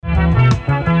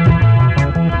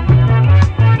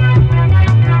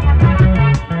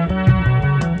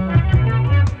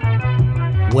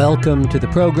Welcome to the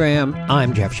program.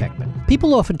 I'm Jeff Schechtman.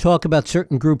 People often talk about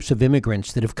certain groups of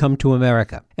immigrants that have come to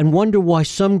America and wonder why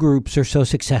some groups are so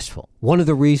successful. One of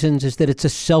the reasons is that it's a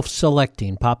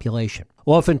self-selecting population.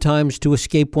 Oftentimes, to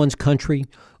escape one's country,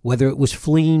 whether it was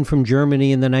fleeing from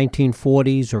Germany in the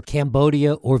 1940s or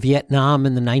Cambodia or Vietnam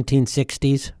in the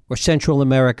 1960s or Central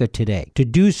America today, to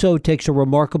do so takes a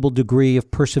remarkable degree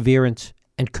of perseverance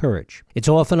and courage. It's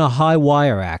often a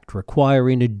high-wire act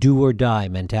requiring a do-or-die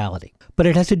mentality. But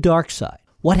it has a dark side.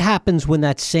 What happens when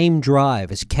that same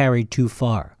drive is carried too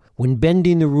far? When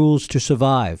bending the rules to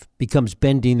survive becomes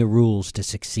bending the rules to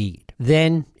succeed?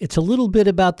 Then it's a little bit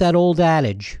about that old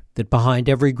adage that behind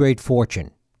every great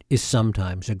fortune is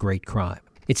sometimes a great crime.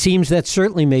 It seems that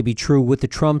certainly may be true with the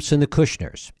Trumps and the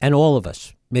Kushners, and all of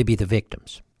us may be the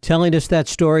victims. Telling us that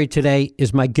story today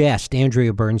is my guest,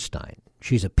 Andrea Bernstein.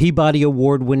 She's a Peabody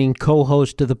Award-winning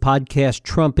co-host of the podcast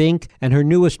Trump Inc., and her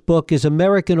newest book is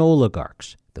American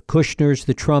Oligarchs, The Kushners,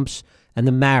 the Trumps, and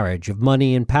the Marriage of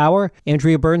Money and Power.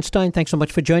 Andrea Bernstein, thanks so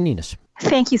much for joining us.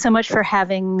 Thank you so much for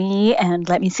having me, and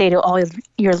let me say to all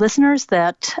your listeners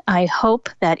that I hope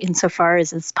that insofar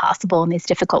as is possible in these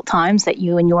difficult times that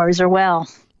you and yours are well.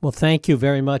 Well, thank you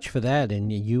very much for that,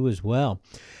 and you as well.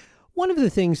 One of the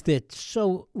things that's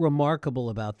so remarkable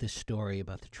about this story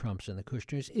about the Trumps and the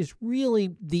Kushners is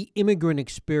really the immigrant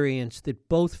experience that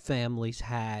both families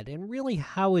had and really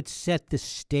how it set the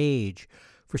stage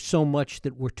for so much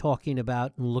that we're talking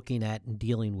about and looking at and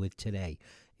dealing with today.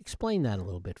 Explain that a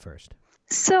little bit first.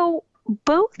 So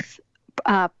both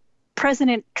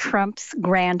President Trump's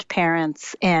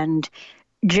grandparents and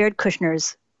Jared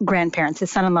Kushner's grandparents,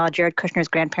 his son-in-law Jared Kushner's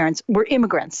grandparents, were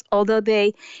immigrants, although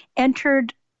they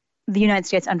entered the United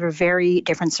States under very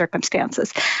different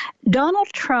circumstances. Donald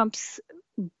Trump's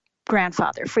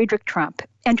grandfather, Friedrich Trump,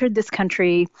 entered this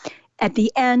country at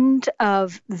the end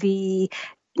of the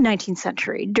 19th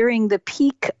century, during the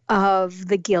peak of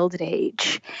the Gilded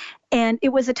Age. And it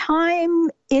was a time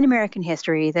in American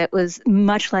history that was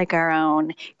much like our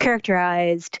own,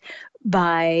 characterized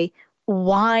by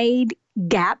wide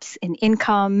gaps in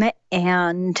income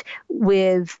and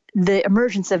with the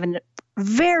emergence of a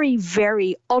very,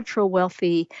 very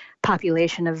ultra-wealthy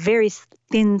population, a very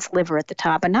thin sliver at the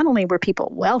top. And not only were people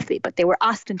wealthy, but they were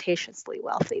ostentatiously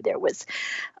wealthy. There was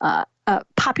a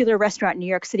popular restaurant in New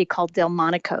York City called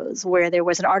Delmonico's, where there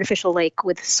was an artificial lake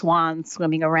with swans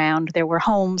swimming around. There were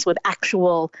homes with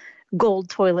actual gold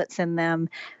toilets in them.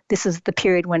 This is the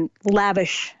period when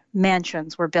lavish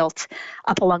mansions were built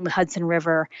up along the Hudson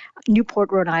River,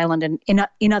 Newport, Rhode Island, and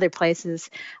in other places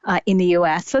in the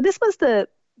U.S. So this was the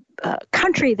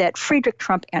country that Friedrich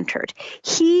Trump entered.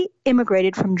 He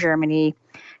immigrated from Germany.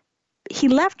 He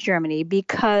left Germany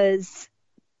because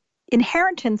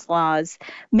inheritance laws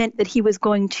meant that he was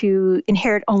going to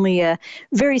inherit only a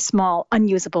very small,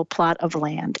 unusable plot of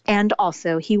land. And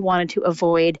also, he wanted to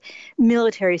avoid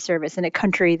military service in a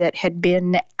country that had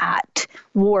been at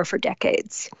war for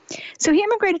decades. So he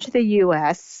immigrated to the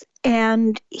U.S.,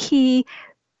 and he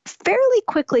fairly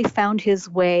quickly found his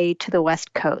way to the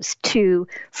West Coast, to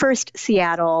first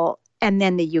Seattle and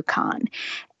then the Yukon.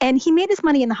 And he made his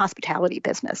money in the hospitality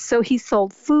business. So he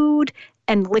sold food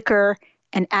and liquor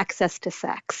and access to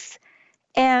sex.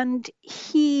 And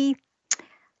he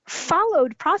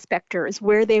followed prospectors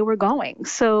where they were going.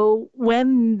 So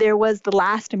when there was the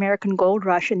last American gold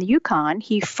rush in the Yukon,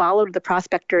 he followed the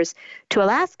prospectors to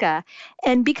Alaska.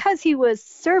 And because he was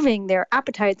serving their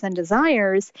appetites and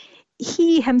desires,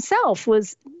 he himself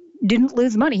didn't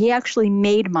lose money. He actually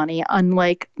made money,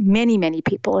 unlike many, many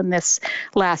people in this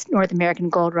last North American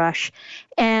gold rush.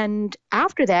 And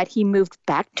after that, he moved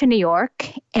back to New York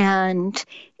and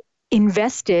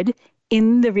invested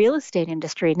in the real estate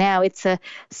industry. Now, it's a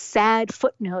sad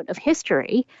footnote of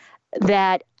history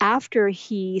that after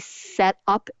he set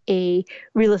up a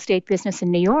real estate business in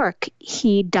New York,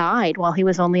 he died while he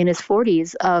was only in his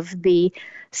 40s of the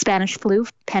Spanish flu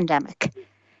pandemic.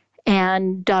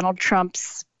 And Donald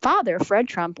Trump's father, Fred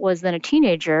Trump, was then a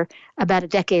teenager. About a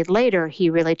decade later,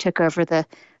 he really took over the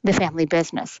family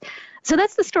business. So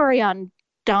that's the story on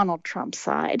Donald Trump's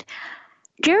side.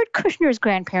 Jared Kushner's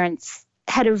grandparents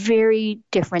had a very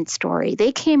different story.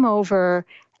 They came over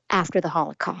after the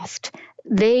Holocaust.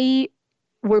 They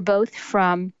were both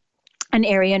from an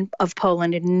area of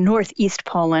Poland, in northeast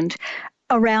Poland,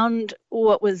 around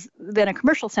what was then a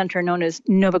commercial center known as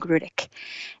Novogródek.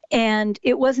 And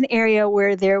it was an area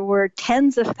where there were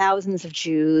tens of thousands of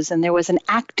Jews, and there was an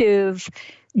active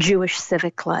Jewish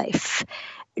civic life.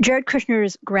 Jared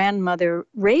Kushner's grandmother,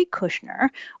 Ray Kushner,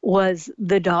 was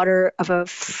the daughter of a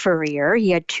furrier. He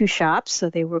had two shops, so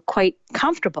they were quite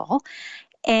comfortable.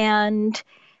 And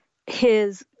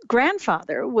his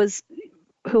grandfather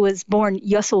who was born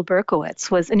Yossel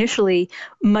Berkowitz, was initially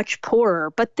much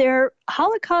poorer, but their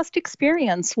Holocaust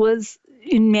experience was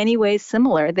in many ways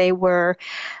similar. They were,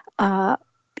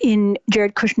 in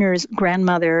Jared Kushner's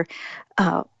grandmother,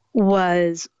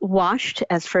 was washed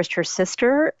as first her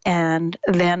sister and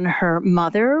then her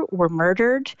mother were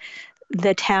murdered.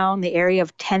 The area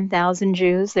of 10,000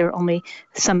 Jews, there were only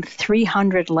some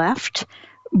 300 left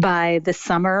by the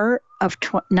summer of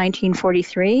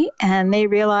 1943. And they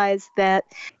realized that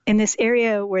in this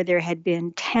area where there had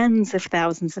been tens of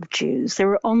thousands of Jews, there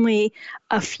were only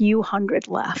a few hundred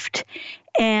left.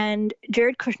 And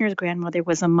Jared Kushner's grandmother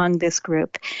was among this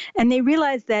group. And they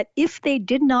realized that if they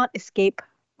did not escape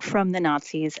from the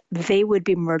Nazis, they would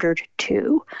be murdered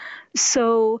too.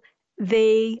 So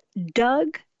they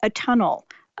dug a tunnel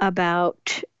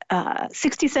about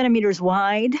 60 centimeters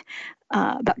wide,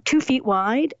 about 2 feet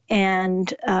wide,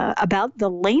 and about the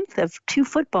length of 2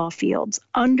 football fields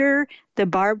under the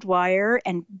barbed wire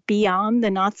and beyond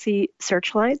the Nazi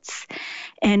searchlights.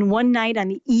 And one night on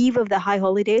the eve of the High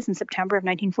Holy Days in September of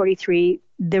 1943,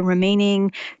 the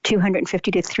remaining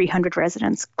 250 to 300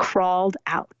 residents crawled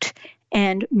out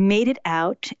and made it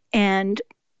out, and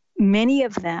many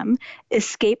of them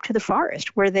escaped to the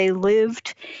forest where they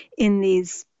lived in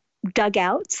these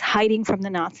dugouts hiding from the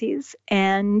Nazis,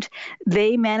 and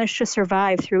they managed to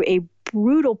survive through a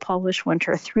brutal Polish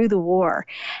winter through the war.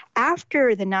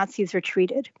 After the Nazis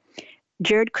retreated,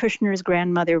 Jared Kushner's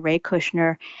grandmother, Ray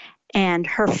Kushner, and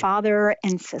her father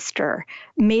and sister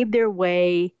made their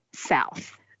way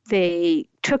south. They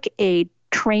took a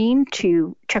train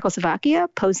to Czechoslovakia,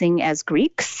 posing as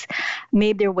Greeks,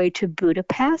 made their way to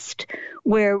Budapest,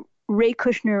 where Ray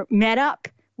Kushner met up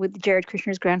with Jared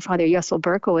Kushner's grandfather, Yossel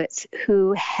Berkowitz,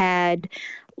 who had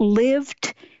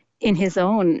lived in his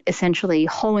own, essentially,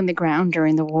 hole in the ground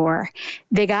during the war.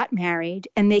 They got married,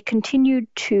 and they continued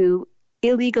to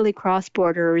illegally cross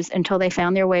borders until they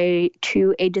found their way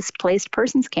to a displaced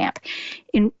persons camp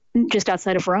just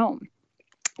outside of Rome.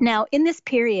 Now, in this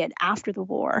period after the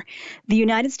war, the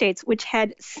United States, which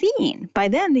had seen, by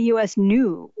then the U.S.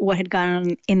 knew what had gone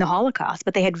on in the Holocaust,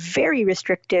 but they had very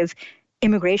restrictive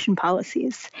immigration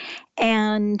policies.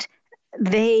 And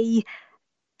Jared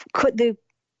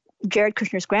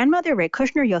Kushner's grandmother, Ray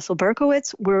Kushner, Yossel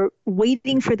Berkowitz, were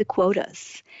waiting for the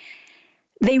quotas.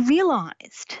 They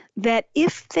realized that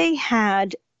if they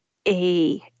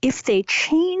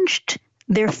changed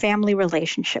their family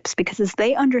relationships, because as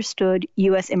they understood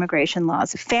U.S. immigration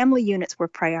laws, family units were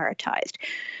prioritized,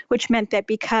 which meant that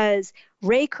because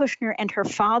Ray Kushner and her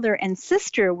father and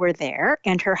sister were there,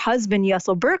 and her husband,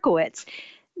 Yossel Berkowitz,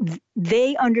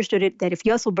 they understood it that if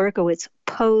Yossel Berkowitz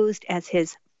posed as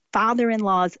his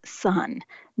father-in-law's son,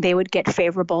 they would get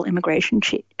favorable immigration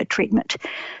treatment.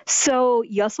 So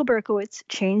Yossel Berkowitz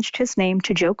changed his name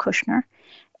to Joe Kushner,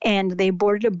 and they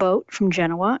boarded a boat from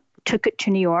Genoa, took it to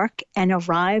New York, and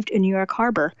arrived in New York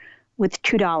Harbor with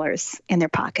 $2 in their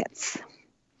pockets.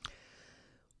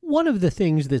 One of the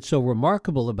things that's so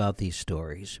remarkable about these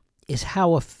stories is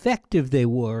how effective they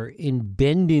were in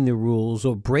bending the rules,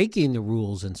 or breaking the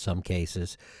rules in some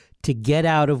cases, to get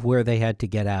out of where they had to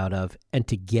get out of and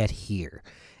to get here.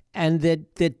 And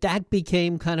that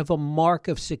became kind of a mark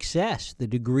of success, the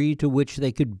degree to which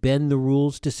they could bend the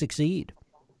rules to succeed.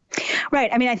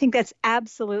 Right. I mean, I think that's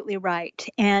absolutely right.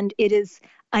 And it is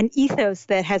an ethos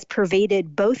that has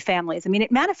pervaded both families. I mean,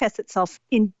 it manifests itself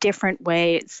in different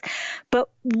ways. But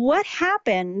what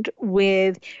happened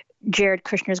with Jared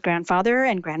Kushner's grandfather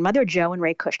and grandmother, Joe and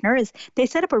Ray Kushner, is they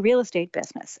set up a real estate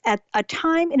business at a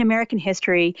time in American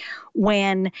history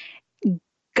when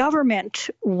government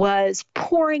was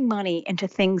pouring money into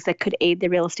things that could aid the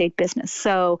real estate business.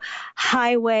 So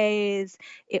highways,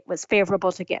 it was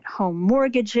favorable to get home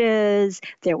mortgages.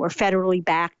 There were federally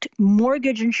backed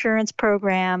mortgage insurance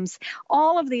programs.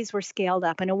 All of these were scaled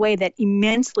up in a way that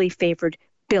immensely favored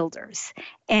builders.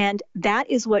 And that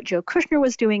is what Joe Kushner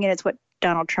was doing, and it's what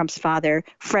Donald Trump's father,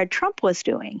 Fred Trump, was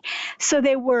doing. So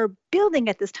they were building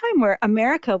at this time where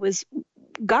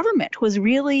government was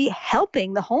really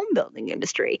helping the home building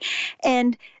industry.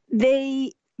 And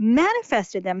they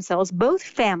manifested themselves, both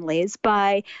families,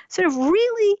 by sort of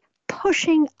really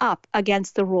pushing up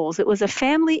against the rules. It was a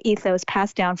family ethos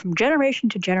passed down from generation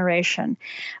to generation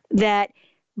that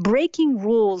breaking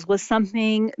rules was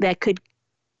something that could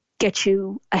get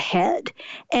you ahead.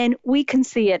 And we can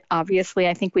see it, obviously.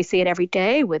 I think we see it every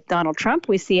day with Donald Trump.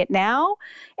 We see it now.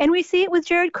 And we see it with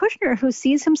Jared Kushner, who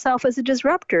sees himself as a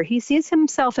disruptor. He sees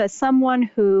himself as someone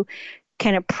who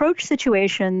can approach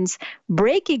situations,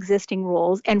 break existing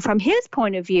rules, and from his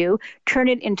point of view, turn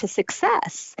it into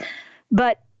success.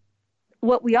 But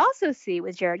what we also see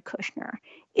with Jared Kushner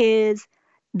is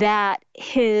that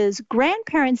his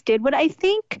grandparents did what I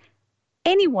think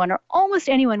anyone or almost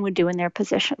anyone would do in their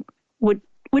position,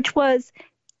 which was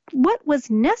what was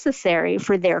necessary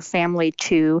for their family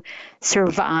to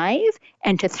survive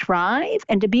and to thrive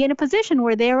and to be in a position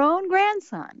where their own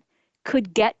grandson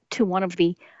could get to one of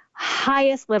the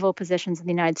highest level positions in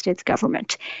the United States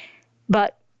government.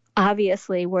 But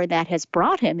obviously where that has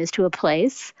brought him is to a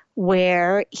place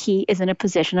where he is in a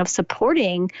position of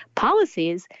supporting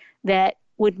policies that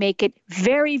would make it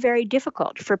very, very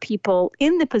difficult for people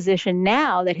in the position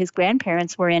now that his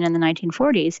grandparents were in the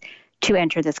 1940s to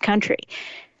enter this country.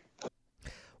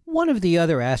 One of the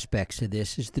other aspects of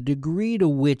this is the degree to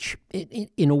which,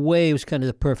 in a way, it was kind of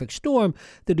the perfect storm,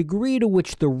 the degree to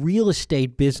which the real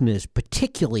estate business,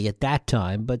 particularly at that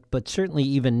time, but certainly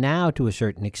even now to a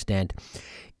certain extent,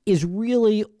 is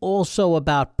really also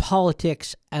about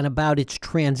politics and about its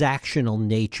transactional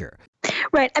nature.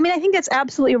 Right. I mean, I think that's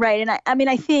absolutely right. And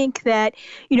I think that,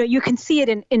 you can see it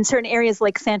in certain areas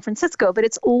like San Francisco, but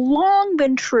it's long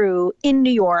been true in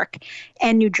New York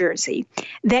and New Jersey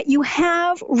that you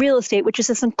have real estate, which is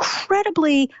this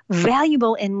incredibly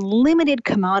valuable and limited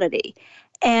commodity,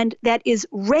 and that is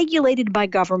regulated by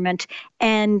government.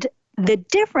 And the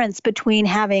difference between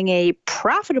having a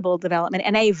profitable development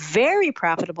and a very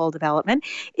profitable development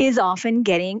is often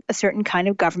getting a certain kind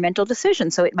of governmental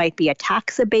decision. So it might be a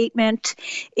tax abatement.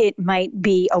 It might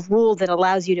be a rule that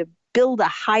allows you to build a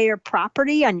higher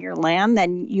property on your land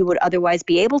than you would otherwise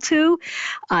be able to.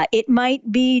 It might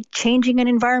be changing an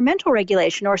environmental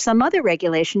regulation or some other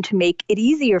regulation to make it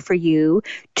easier for you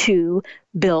to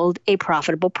build a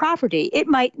profitable property. It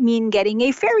might mean getting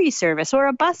a ferry service or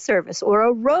a bus service or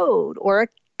a road or a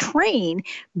train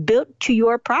built to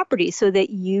your property so that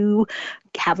you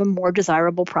have a more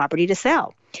desirable property to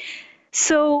sell.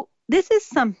 So this is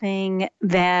something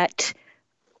that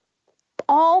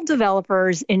all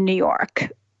developers in New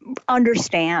York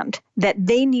understand, that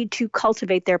they need to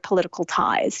cultivate their political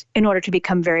ties in order to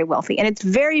become very wealthy. And it's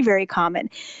very, very common.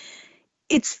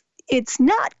 It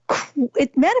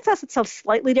manifests itself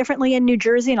slightly differently in New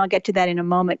Jersey, and I'll get to that in a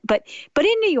moment. But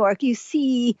in New York, you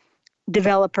see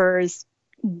developers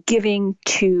giving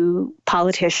to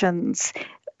politicians.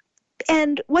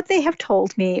 And what they have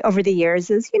told me over the years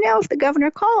is, if the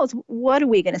governor calls, what are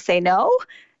we going to say? No?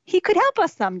 He could help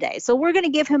us someday, so we're going to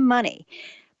give him money.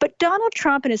 But Donald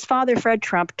Trump and his father, Fred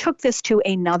Trump, took this to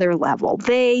another level.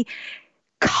 They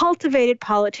cultivated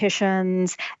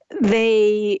politicians.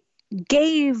 They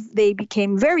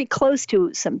became very close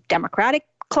to some Democratic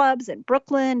clubs in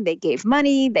Brooklyn. They gave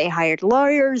money. They hired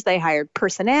lawyers. They hired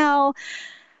personnel.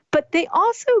 But they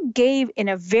also gave in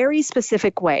a very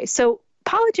specific way. So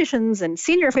politicians and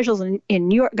senior officials in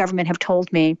New York government have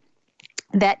told me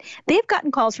that they've gotten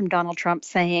calls from Donald Trump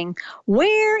saying,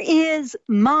 where is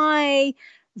my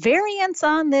variance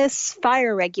on this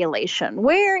fire regulation?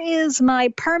 Where is my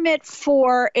permit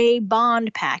for a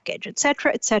bond package, et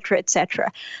cetera, et cetera, et cetera?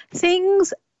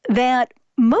 Things that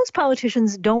most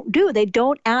politicians don't do. They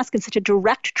don't ask in such a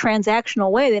direct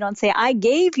transactional way. They don't say, I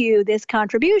gave you this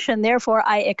contribution, therefore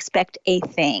I expect a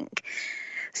thing.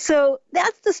 So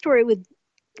that's the story with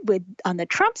on the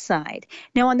Trump side.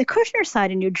 Now, on the Kushner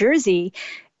side in New Jersey,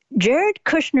 Jared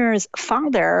Kushner's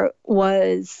father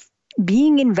was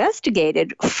being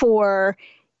investigated for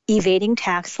evading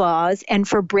tax laws and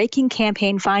for breaking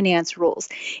campaign finance rules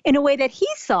in a way that he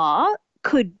saw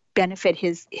could benefit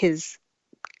his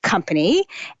company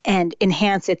and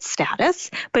enhance its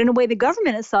status, but in a way the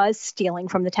government saw as stealing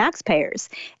from the taxpayers.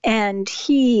 And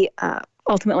he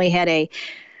ultimately had a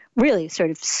really sort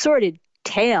of sordid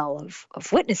tale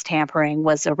of witness tampering,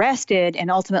 was arrested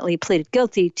and ultimately pleaded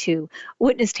guilty to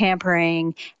witness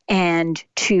tampering and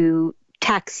to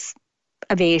tax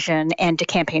evasion and to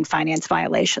campaign finance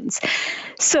violations.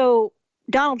 So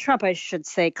Donald Trump, I should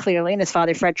say clearly, and his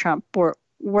father, Fred Trump,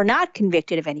 were not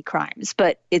convicted of any crimes,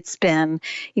 but it's been,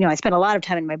 I spent a lot of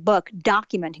time in my book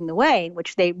documenting the way in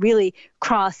which they really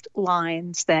crossed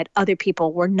lines that other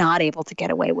people were not able to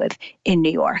get away with in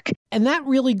New York. And that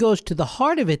really goes to the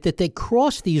heart of it, that they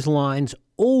crossed these lines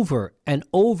over and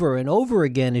over and over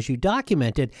again, as you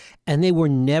documented, and there were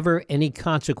never any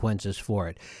consequences for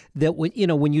it. That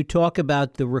when you talk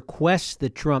about the requests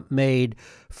that Trump made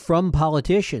from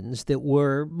politicians that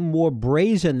were more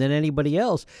brazen than anybody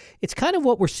else, it's kind of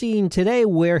what we're seeing today,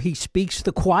 where he speaks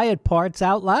the quiet parts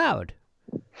out loud.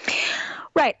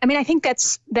 Right. I mean, I think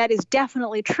that is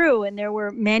definitely true. And there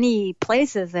were many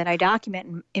places that I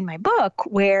document in my book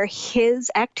where his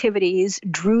activities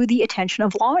drew the attention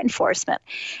of law enforcement.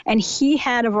 And he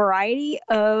had a variety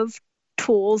of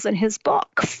tools in his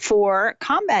book for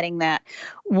combating that.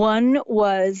 One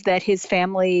was that his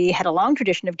family had a long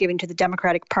tradition of giving to the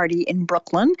Democratic Party in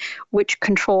Brooklyn, which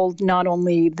controlled not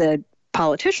only the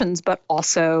politicians, but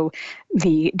also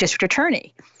the district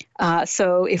attorney.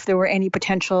 So if there were any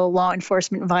potential law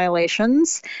enforcement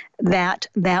violations, that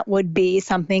would be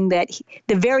something that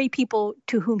the very people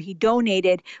to whom he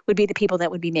donated would be the people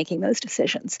that would be making those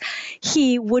decisions.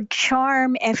 He would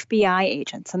charm FBI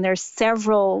agents, and there's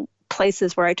several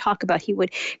places where I talk about he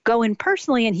would go in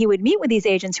personally and he would meet with these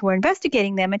agents who were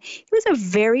investigating them. And he was a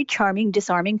very charming,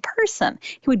 disarming person.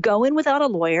 He would go in without a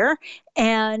lawyer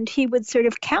and he would sort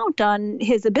of count on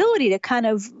his ability to kind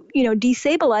of,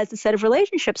 destabilize the set of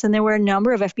relationships. And there were a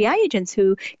number of FBI agents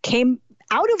who came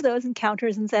out of those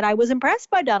encounters and said, I was impressed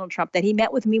by Donald Trump, that he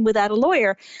met with me without a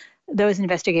lawyer. Those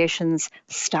investigations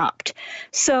stopped.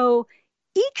 So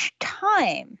each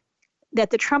time that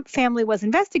the Trump family was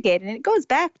investigated, and it goes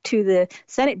back to the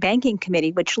Senate Banking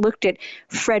Committee, which looked at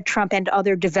Fred Trump and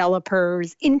other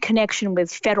developers in connection with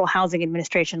Federal Housing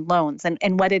Administration loans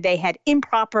and whether they had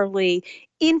improperly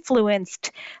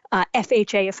influenced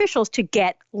FHA officials to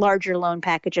get larger loan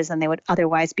packages than they would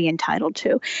otherwise be entitled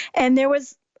to. And there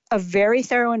was a very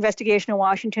thorough investigation in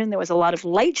Washington. There was a lot of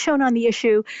light shown on the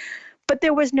issue, but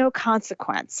there was no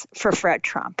consequence for Fred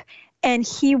Trump. And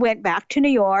he went back to New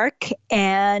York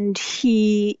and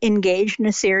he engaged in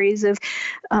a series of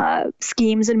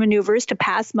schemes and maneuvers to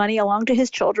pass money along to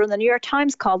his children. The New York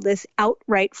Times called this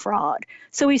outright fraud.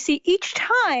 So we see each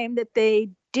time that they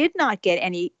did not get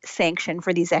any sanction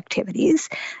for these activities,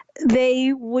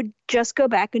 they would just go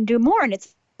back and do more. And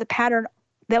it's the pattern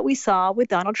that we saw with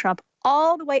Donald Trump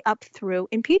all the way up through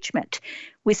impeachment.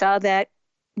 We saw that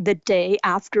the day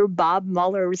after Bob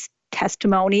Mueller's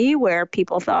testimony, where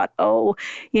people thought,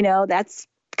 that's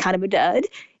kind of a dud,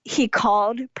 he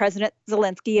called President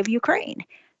Zelensky of Ukraine.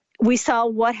 We saw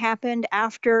what happened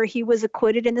after he was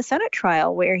acquitted in the Senate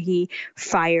trial, where he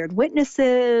fired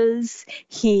witnesses,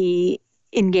 he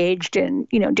engaged in,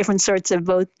 different sorts of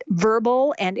both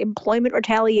verbal and employment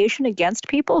retaliation against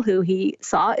people who he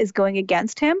saw as going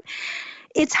against him.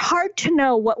 It's hard to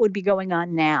know what would be going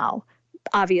on now,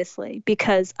 obviously,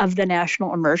 because of the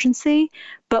national emergency,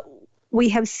 but we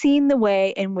have seen the way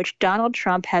in which Donald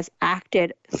Trump has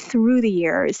acted through the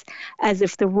years as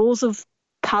if the rules of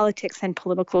politics and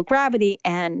political gravity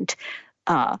and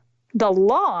the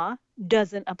law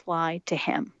doesn't apply to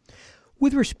him.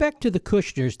 With respect to the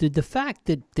Kushners, did the fact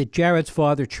that Jared's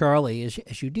father, Charlie,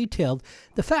 as you detailed,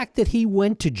 the fact that he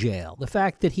went to jail, the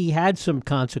fact that he had some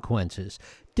consequences,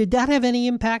 did that have any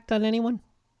impact on anyone?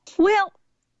 Well,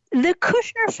 the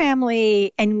Kushner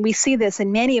family, and we see this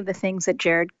in many of the things that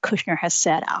Jared Kushner has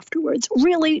said afterwards,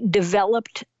 really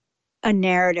developed a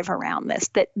narrative around this,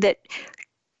 that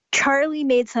Charlie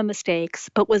made some mistakes,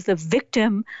 but was the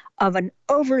victim of an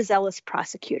overzealous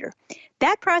prosecutor.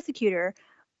 That prosecutor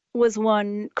was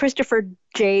one Christopher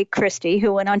J. Christie,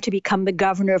 who went on to become the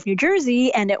governor of New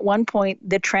Jersey and at one point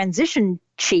the transition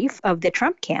chief of the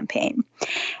Trump campaign.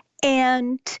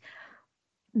 And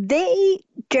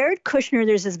Jared Kushner,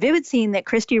 there's this vivid scene that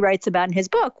Christie writes about in his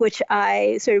book, which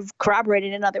I sort of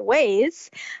corroborated in other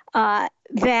ways,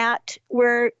 that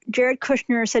where Jared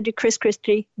Kushner said to Chris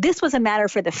Christie, this was a matter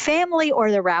for the family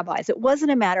or the rabbis. It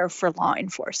wasn't a matter for law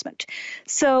enforcement.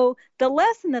 So the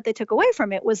lesson that they took away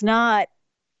from it was not,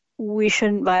 we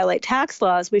shouldn't violate tax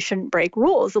laws, we shouldn't break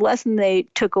rules. The lesson they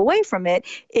took away from it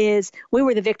is we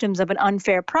were the victims of an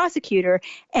unfair prosecutor,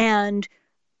 and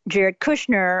Jared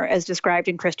Kushner, as described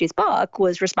in Christie's book,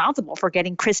 was responsible for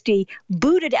getting Christie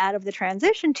booted out of the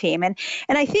transition team. And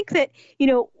I think that,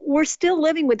 we're still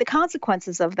living with the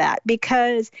consequences of that,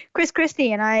 because Chris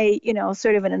Christie and I,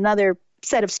 sort of in another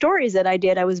set of stories that I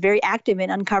did, I was very active in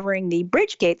uncovering the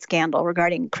Bridgegate scandal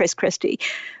regarding Chris Christie.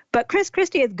 But Chris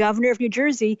Christie, as governor of New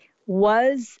Jersey,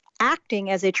 was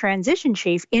acting as a transition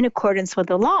chief in accordance with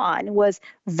the law and was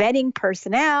vetting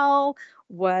personnel,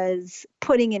 was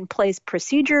putting in place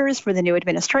procedures for the new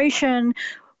administration,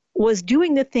 was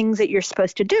doing the things that you're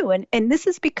supposed to do. And this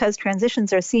is because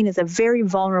transitions are seen as a very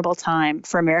vulnerable time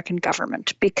for American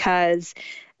government, because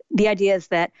the idea is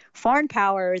that foreign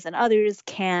powers and others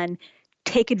can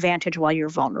take advantage while you're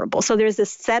vulnerable. So there's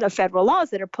this set of federal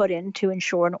laws that are put in to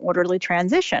ensure an orderly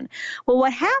transition. Well,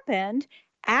 what happened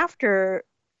after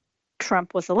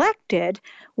Trump was elected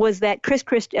was that Chris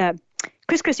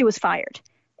Christie was fired.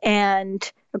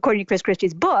 And according to Chris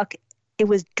Christie's book, it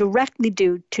was directly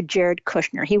due to Jared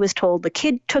Kushner. He was told, the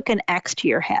kid took an axe to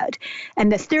your head.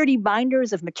 And the 30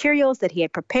 binders of materials that he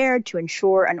had prepared to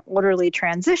ensure an orderly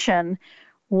transition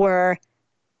were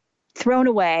thrown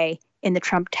away in the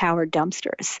Trump Tower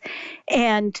dumpsters.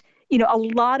 And, a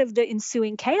lot of the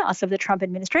ensuing chaos of the Trump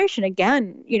administration,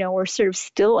 again, we're sort of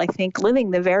still, I think,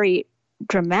 living the very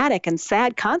dramatic and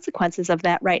sad consequences of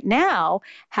that right now,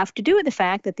 have to do with the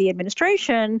fact that the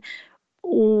administration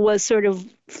was sort of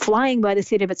flying by the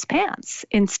seat of its pants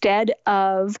instead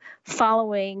of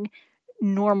following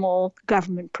normal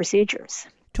government procedures.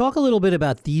 Talk a little bit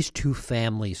about these two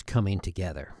families coming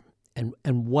together and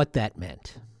what that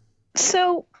meant.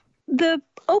 So the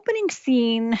opening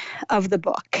scene of the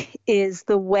book is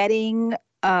the wedding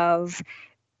of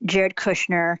Jared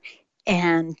Kushner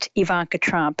and Ivanka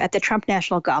Trump at the Trump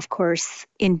National Golf Course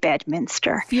in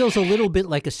Bedminster. Feels a little bit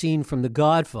like a scene from The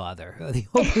Godfather.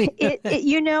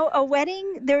 A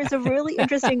wedding, there's a really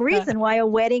interesting reason why a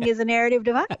wedding is a narrative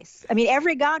device. I mean,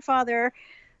 every Godfather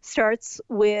starts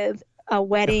with a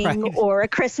wedding right. or a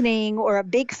christening or a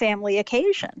big family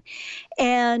occasion.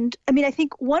 And I mean, I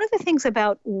think one of the things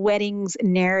about weddings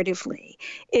narratively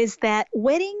is that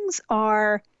weddings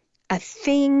are a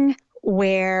thing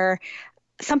where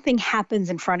something happens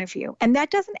in front of you. And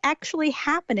that doesn't actually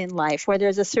happen in life, where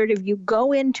there's a sort of, you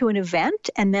go into an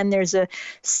event and then there's a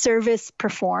service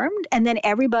performed and then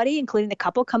everybody, including the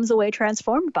couple, comes away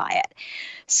transformed by it.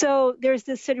 So there's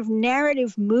this sort of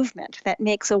narrative movement that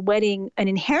makes a wedding an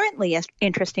inherently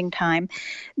interesting time.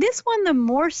 This one, the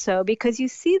more so, because you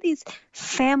see these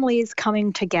families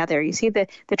coming together. You see the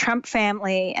Trump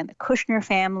family and the Kushner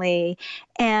family,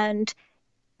 and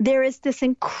there is this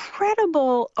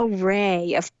incredible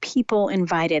array of people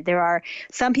invited. There are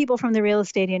some people from the real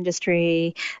estate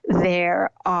industry. There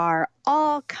are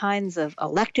all kinds of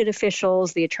elected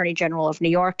officials. The Attorney General of New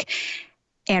York,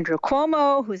 Andrew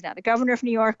Cuomo, who's now the governor of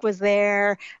New York, was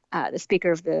there. The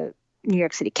Speaker of the New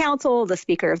York City Council, the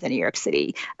Speaker of the New York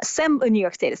State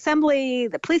Assembly,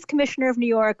 the Police Commissioner of New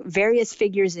York, various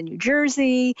figures in New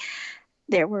Jersey.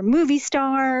 There were movie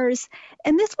stars.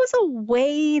 And this was a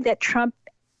way that Trump,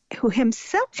 who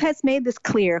himself has made this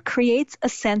clear, creates a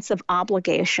sense of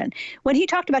obligation. When he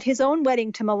talked about his own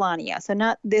wedding to Melania, so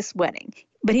not this wedding,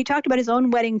 but he talked about his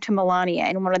own wedding to Melania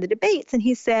in one of the debates, and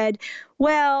he said,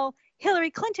 well,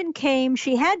 Hillary Clinton came,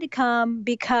 she had to come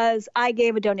because I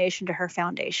gave a donation to her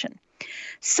foundation.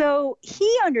 So he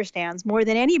understands more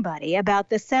than anybody about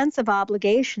the sense of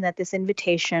obligation that this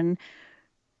invitation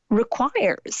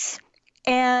requires.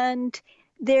 And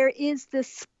there is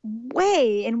this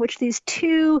way in which these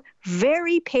two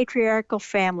very patriarchal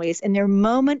families, in their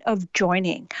moment of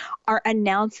joining, are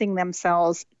announcing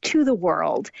themselves to the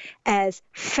world as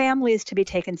families to be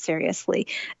taken seriously.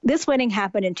 This wedding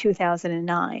happened in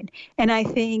 2009. And I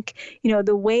think,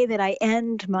 the way that I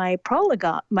end the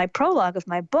prologue of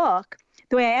my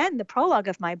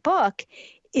book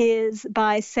is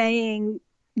by saying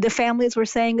the families were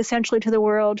saying essentially to the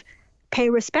world,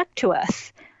 pay respect to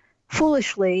us.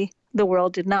 Foolishly, the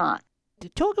world did not.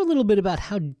 Talk a little bit about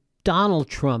how Donald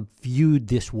Trump viewed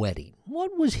this wedding.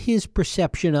 What was his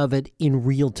perception of it in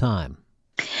real time?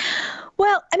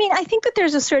 Well, I mean, I think that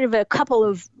there's a couple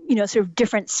of, sort of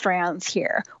different strands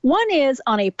here. One is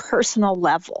on a personal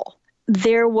level.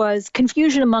 There was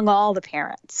confusion among all the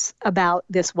parents about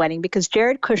this wedding because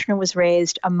Jared Kushner was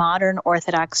raised a modern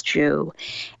Orthodox Jew,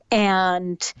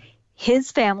 and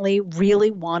his family really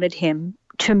wanted him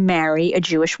to marry a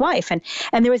Jewish wife. And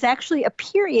there was actually a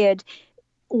period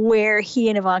where he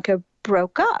and Ivanka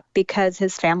broke up because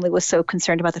his family was so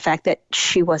concerned about the fact that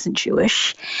she wasn't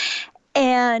Jewish.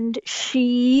 And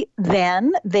Jared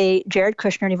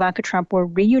Kushner and Ivanka Trump were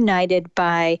reunited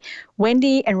by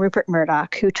Wendy and Rupert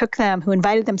Murdoch, who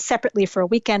invited them separately for a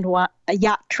weekend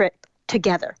yacht trip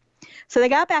together. So they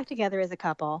got back together as a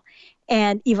couple,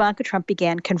 and Ivanka Trump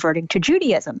began converting to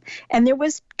Judaism. And there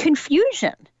was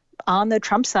confusion on the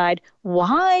Trump side.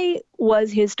 Why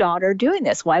was his daughter doing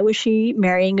this? Why was she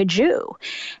marrying a Jew?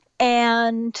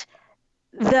 And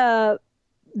there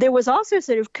was also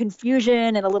sort of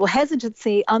confusion and a little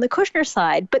hesitancy on the Kushner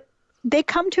side, but they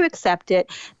come to accept it.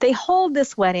 They hold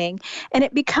this wedding, and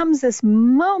it becomes this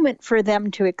moment for them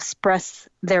to express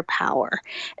their power.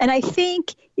 And I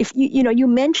think if you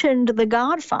mentioned The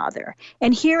Godfather,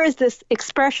 and here is this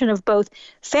expression of both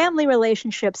family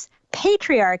relationships,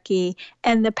 patriarchy,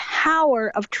 and the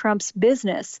power of Trump's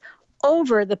business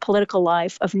over the political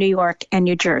life of New York and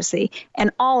New Jersey.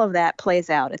 And all of that plays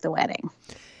out at the wedding.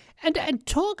 And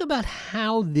talk about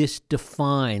how this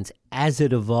defines, as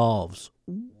it evolves,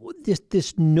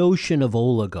 this notion of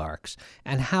oligarchs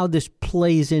and how this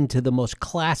plays into the most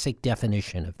classic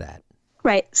definition of that.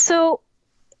 Right. So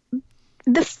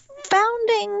the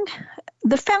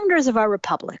founders of our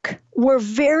republic were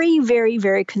very, very,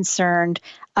 very concerned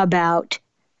about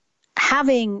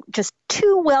having just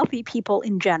too wealthy people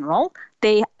in general.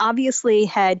 They obviously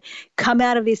had come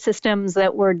out of these systems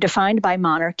that were defined by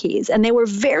monarchies, and they were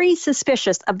very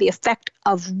suspicious of the effect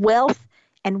of wealth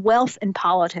in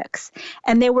politics.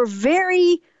 And they were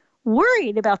very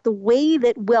worried about the way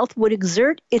that wealth would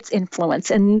exert its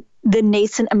influence in the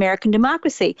nascent American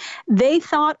democracy. They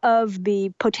thought of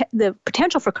the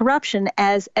potential for corruption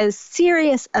as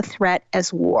serious a threat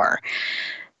as war.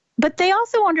 But they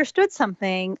also understood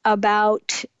something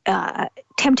about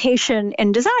temptation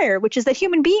and desire, which is that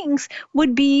human beings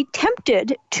would be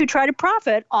tempted to try to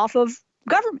profit off of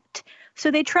government. So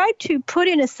they tried to put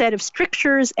in a set of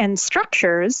strictures and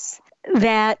structures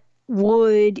that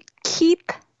would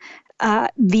keep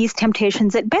these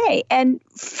temptations at bay. And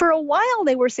for a while,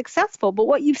 they were successful. But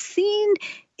what you've seen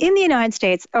in the United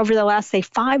States over the last, say,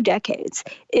 5 decades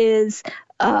is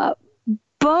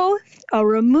both a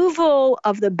removal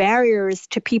of the barriers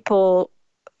to people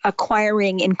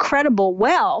acquiring incredible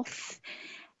wealth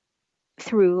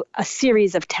through a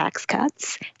series of tax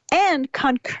cuts, and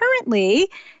concurrently,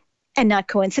 and not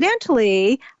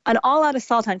coincidentally, an all-out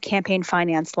assault on campaign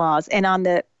finance laws and on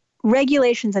the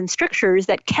regulations and strictures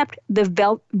that kept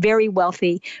the very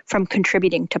wealthy from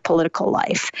contributing to political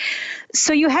life.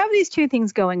 So you have these two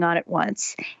things going on at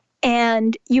once.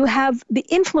 And you have the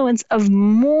influence of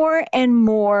more and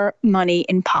more money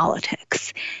in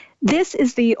politics. This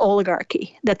is the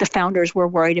oligarchy that the founders were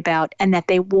worried about and that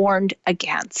they warned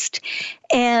against.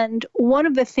 And one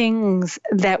of the things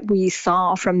that we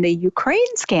saw from the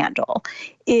Ukraine scandal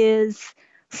is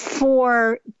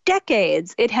for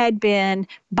decades, it had been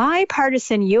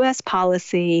bipartisan U.S.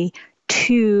 policy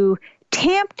to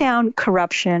tamp down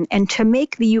corruption and to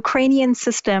make the Ukrainian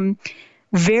system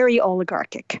very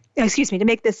oligarchic. To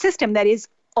make the system that is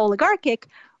oligarchic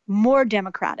more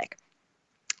democratic.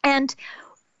 And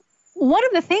one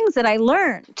of the things that I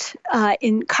learned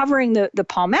in covering the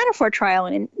Paul Manafort trial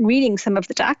and in reading some of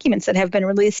the documents that have been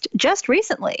released just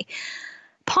recently,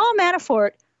 Paul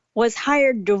Manafort was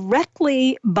hired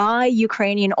directly by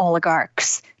Ukrainian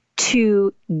oligarchs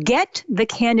to get the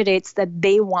candidates that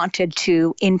they wanted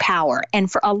to in power.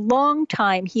 And for a long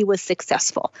time, he was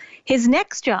successful. His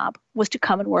next job was to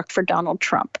come and work for Donald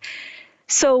Trump.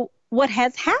 So what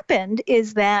has happened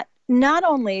is that not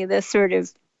only this sort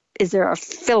of is there a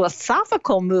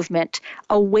philosophical movement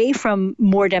away from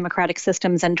more democratic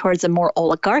systems and towards a more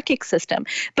oligarchic system,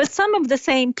 but some of the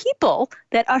same people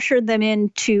that ushered them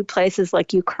into places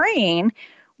like Ukraine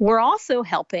were also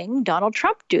helping Donald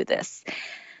Trump do this.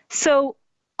 So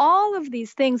all of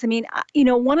these things,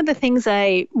 one of the things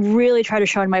I really try to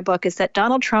show in my book is that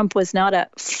Donald Trump was not a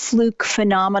fluke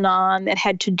phenomenon that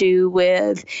had to do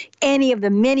with any of the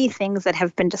many things that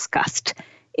have been discussed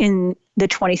in the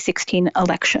 2016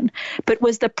 election, but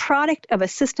was the product of a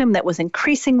system that was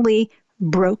increasingly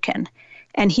broken.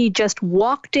 And he just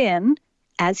walked in,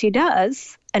 as he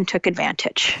does, and took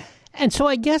advantage. And so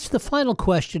I guess the final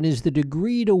question is the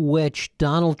degree to which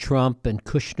Donald Trump and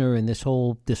Kushner and this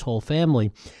whole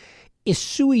family is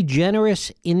sui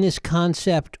generis in this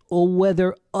concept, or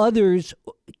whether others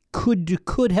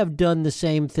could have done the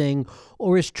same thing,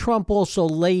 or is Trump also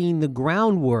laying the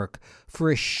groundwork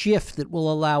for a shift that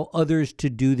will allow others to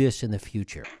do this in the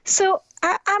future? So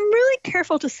I'm really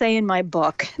careful to say in my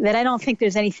book that I don't think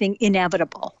there's anything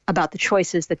inevitable about the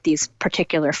choices that these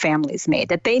particular families made,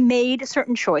 that they made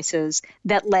certain choices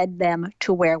that led them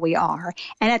to where we are.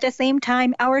 And at the same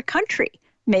time, our country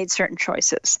made certain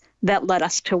choices that led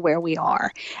us to where we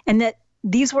are. And that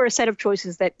these were a set of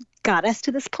choices that got us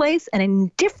to this place, and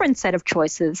a different set of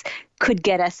choices could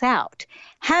get us out.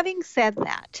 Having said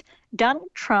that, Donald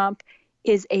Trump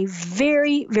is he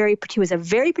was a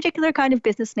very particular kind of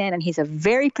businessman, and he's a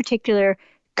very particular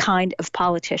kind of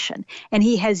politician. And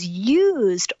he has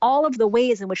used all of the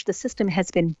ways in which the system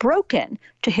has been broken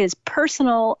to his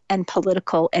personal and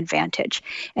political advantage.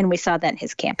 And we saw that in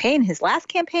his campaign, his last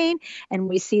campaign, and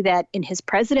we see that in his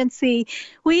presidency.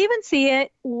 We even see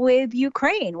it with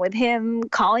Ukraine, with him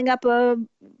calling up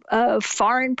a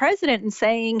foreign president and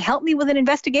saying, help me with an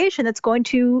investigation that's going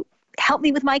to help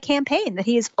me with my campaign, that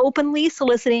he is openly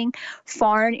soliciting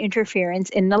foreign interference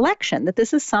in an election, that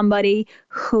this is somebody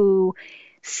who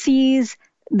sees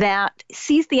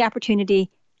the opportunity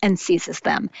and seizes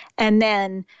them, and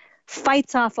then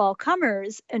fights off all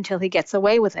comers until he gets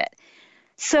away with it.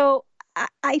 So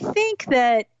I think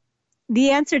that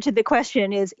the answer to the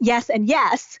question is yes and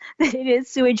yes, that it is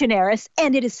sui generis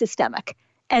and it is systemic.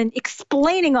 And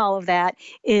explaining all of that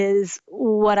is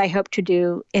what I hope to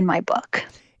do in my book.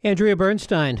 Andrea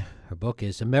Bernstein, her book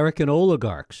is American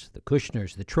Oligarchs, the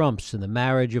Kushners, the Trumps, and the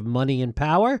Marriage of Money and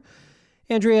Power.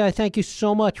 Andrea, I thank you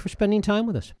so much for spending time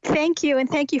with us. Thank you, and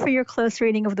thank you for your close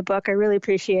reading of the book. I really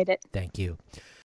appreciate it. Thank you.